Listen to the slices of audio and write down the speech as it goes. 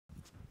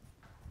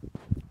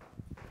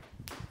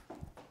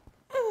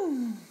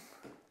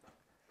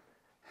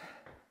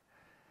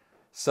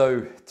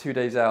So 2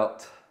 days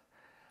out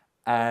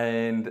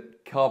and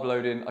carb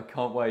loading, I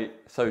can't wait.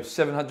 So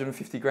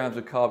 750 grams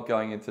of carb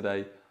going in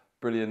today,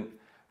 brilliant.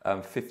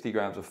 50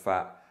 grams of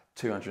fat,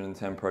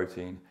 210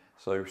 protein.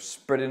 So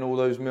spreading all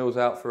those meals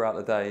out throughout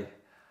the day.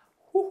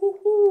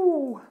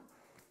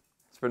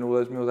 Spreading all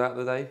those meals out of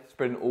the day,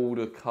 spreading all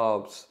the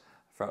carbs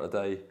throughout the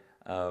day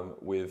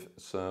with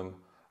some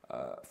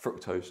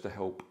fructose to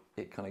help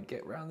it kind of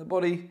get around the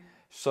body.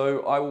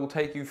 So I will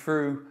take you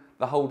through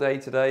the whole day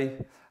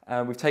today.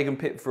 We've taken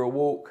Pip for a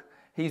walk.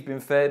 He's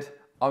been fed.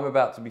 I'm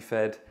about to be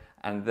fed.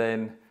 And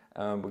then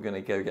we're going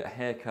to go get a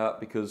haircut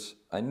because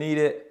I need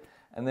it.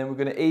 And then we're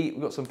going to eat.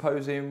 We've got some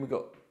posing. We've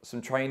got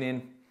some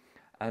training.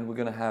 And we're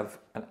going to have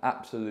an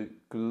absolute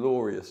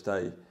glorious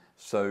day.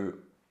 So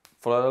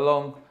follow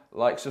along.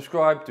 Like,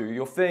 subscribe, do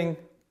your thing.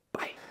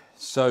 Bye.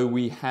 So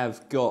we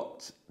have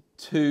got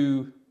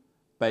 2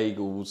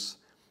 bagels,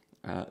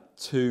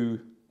 2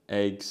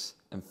 eggs,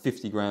 and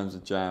 50 grams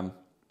of jam.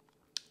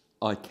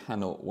 I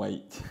cannot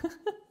wait.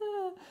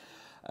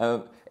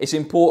 It's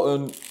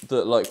important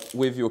that, like,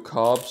 with your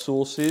carb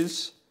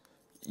sources,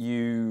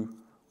 you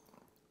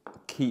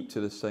keep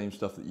to the same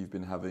stuff that you've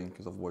been having,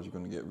 because otherwise you're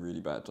going to get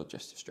really bad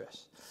digestive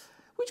stress,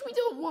 which we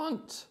don't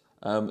want.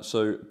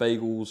 So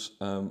bagels,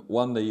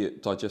 one, they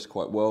digest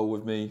quite well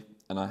with me,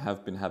 and I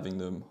have been having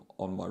them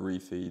on my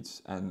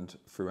refeeds and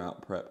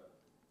throughout prep.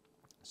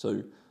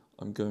 So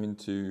I'm going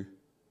to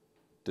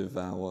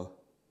devour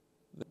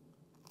them.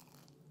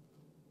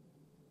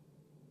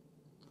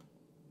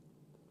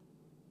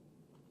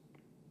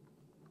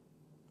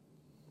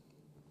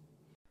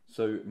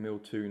 So meal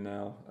 2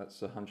 now,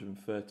 that's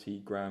 130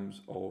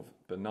 grams of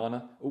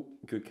banana. Oh,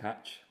 good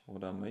catch, well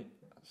done mate,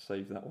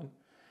 save that one.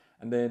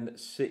 And then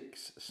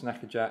 6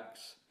 Snacker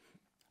Jacks,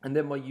 and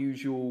then my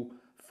usual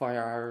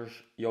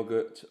Fayage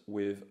yogurt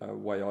with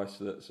whey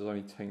isolate. So there's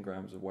only 10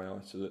 grams of whey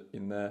isolate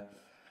in there,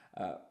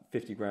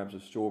 50 grams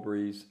of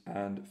strawberries,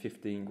 and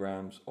 15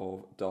 grams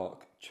of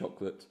dark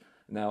chocolate.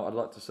 Now I'd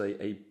like to say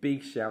a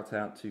big shout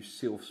out to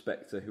Sylph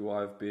Spectre, who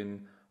I've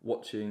been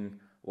watching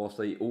whilst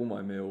I eat all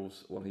my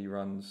meals while he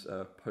runs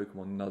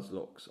Pokemon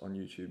Nuzlocke on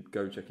YouTube.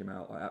 Go check him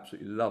out, I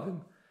absolutely love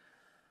him.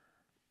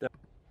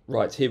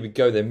 Right, here we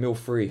go then, meal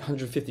 3,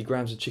 150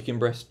 grams of chicken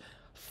breast.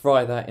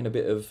 Fry that in a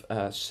bit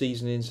of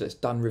seasoning, so it's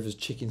Dun Rivers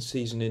chicken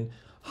seasoning.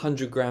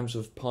 100 grams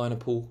of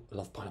pineapple, I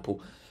love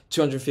pineapple.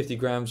 250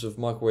 grams of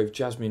microwave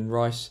jasmine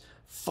rice.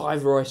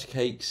 5 rice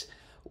cakes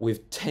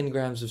with 10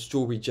 grams of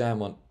strawberry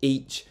jam on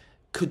each.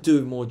 Could do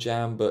with more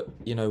jam, but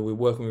you know, we're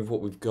working with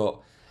what we've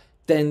got.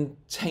 Then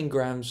 10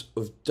 grams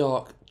of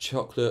dark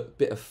chocolate,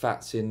 bit of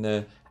fats in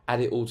there,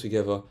 add it all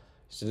together.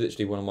 It's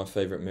literally one of my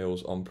favourite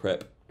meals on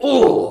prep.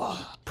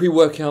 Oh!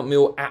 Pre-workout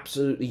meal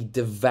absolutely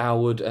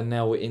devoured, and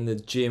now we're in the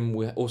gym.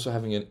 We're also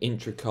having an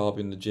intra-carb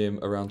in the gym,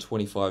 around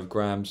 25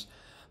 grams.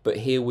 But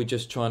here we're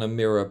just trying to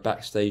mirror a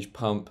backstage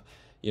pump,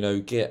 you know,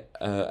 get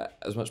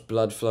as much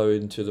blood flow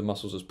into the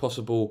muscles as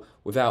possible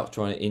without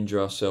trying to injure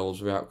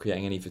ourselves, without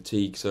creating any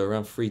fatigue. So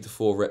around 3 to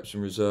 4 reps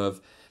in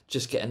reserve.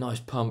 Just get a nice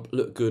pump,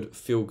 look good,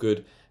 feel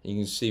good. And you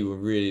can see we're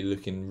really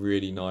looking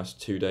really nice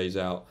 2 days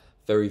out.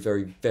 Very,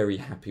 very, very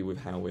happy with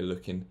how we're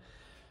looking.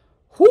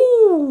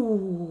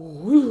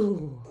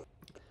 Woo!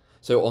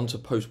 So on to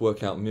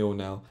post-workout meal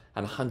now,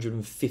 and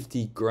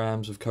 150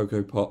 grams of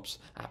Cocoa Pops,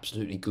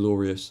 absolutely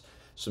glorious.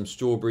 Some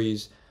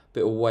strawberries,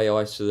 bit of whey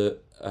isolate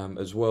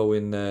as well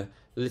in there,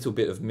 a little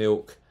bit of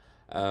milk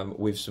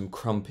with some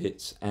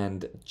crumpets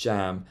and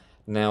jam.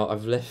 Now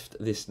I've left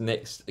this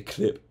next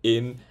clip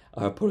in.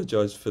 I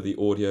apologise for the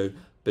audio,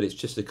 but it's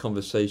just a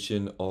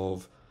conversation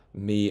of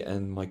me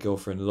and my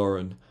girlfriend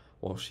Lauren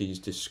while she's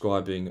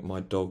describing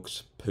my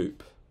dog's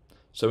poop.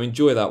 So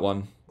enjoy that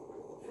one.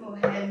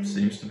 For him.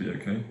 Seems to be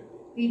okay.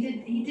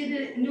 He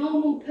did a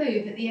normal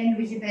poop at the end,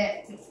 was a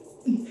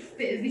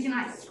bit of vision,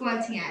 like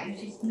squirting out. It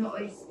was just not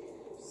as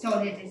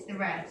solid as the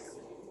rest.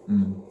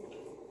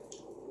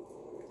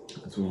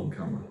 It's all on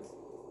camera.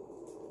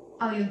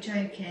 Oh, you're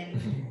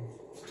joking.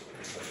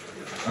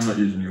 I'm not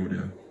using the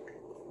audio.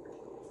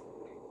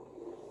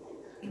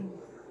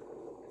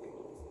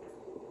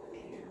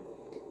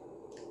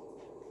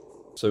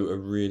 So a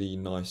really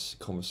nice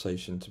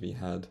conversation to be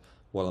had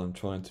while I'm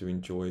trying to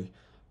enjoy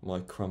my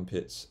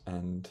crumpets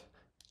and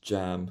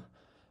jam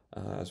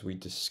as we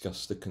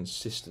discuss the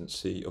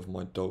consistency of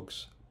my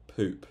dog's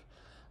poop.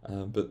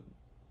 But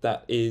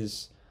that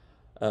is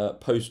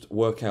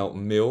post-workout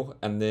meal,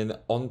 and then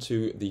on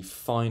to the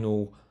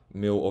final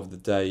meal of the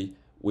day,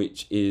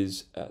 which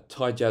is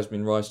Thai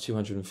jasmine rice,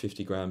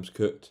 250 grams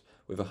cooked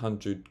with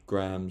 100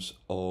 grams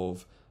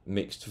of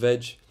mixed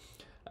veg,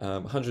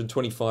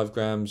 125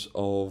 grams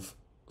of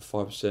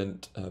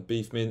 5%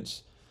 beef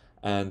mince,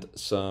 and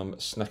some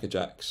Snacker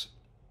Jacks.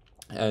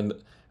 And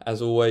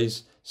as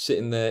always,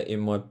 sitting there in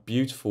my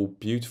beautiful,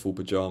 beautiful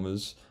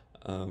pajamas.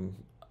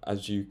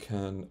 As you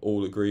can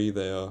all agree,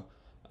 they are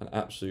an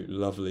absolute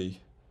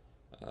lovely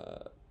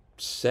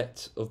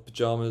set of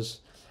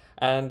pajamas.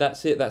 And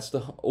that's it. That's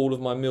all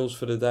of my meals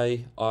for the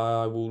day.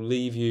 I will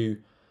leave you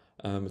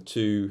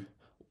to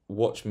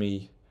watch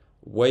me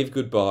wave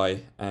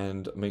goodbye,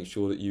 and make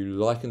sure that you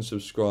like and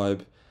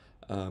subscribe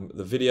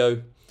the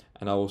video,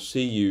 and I will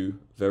see you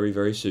very,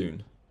 very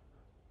soon.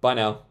 Bye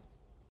now.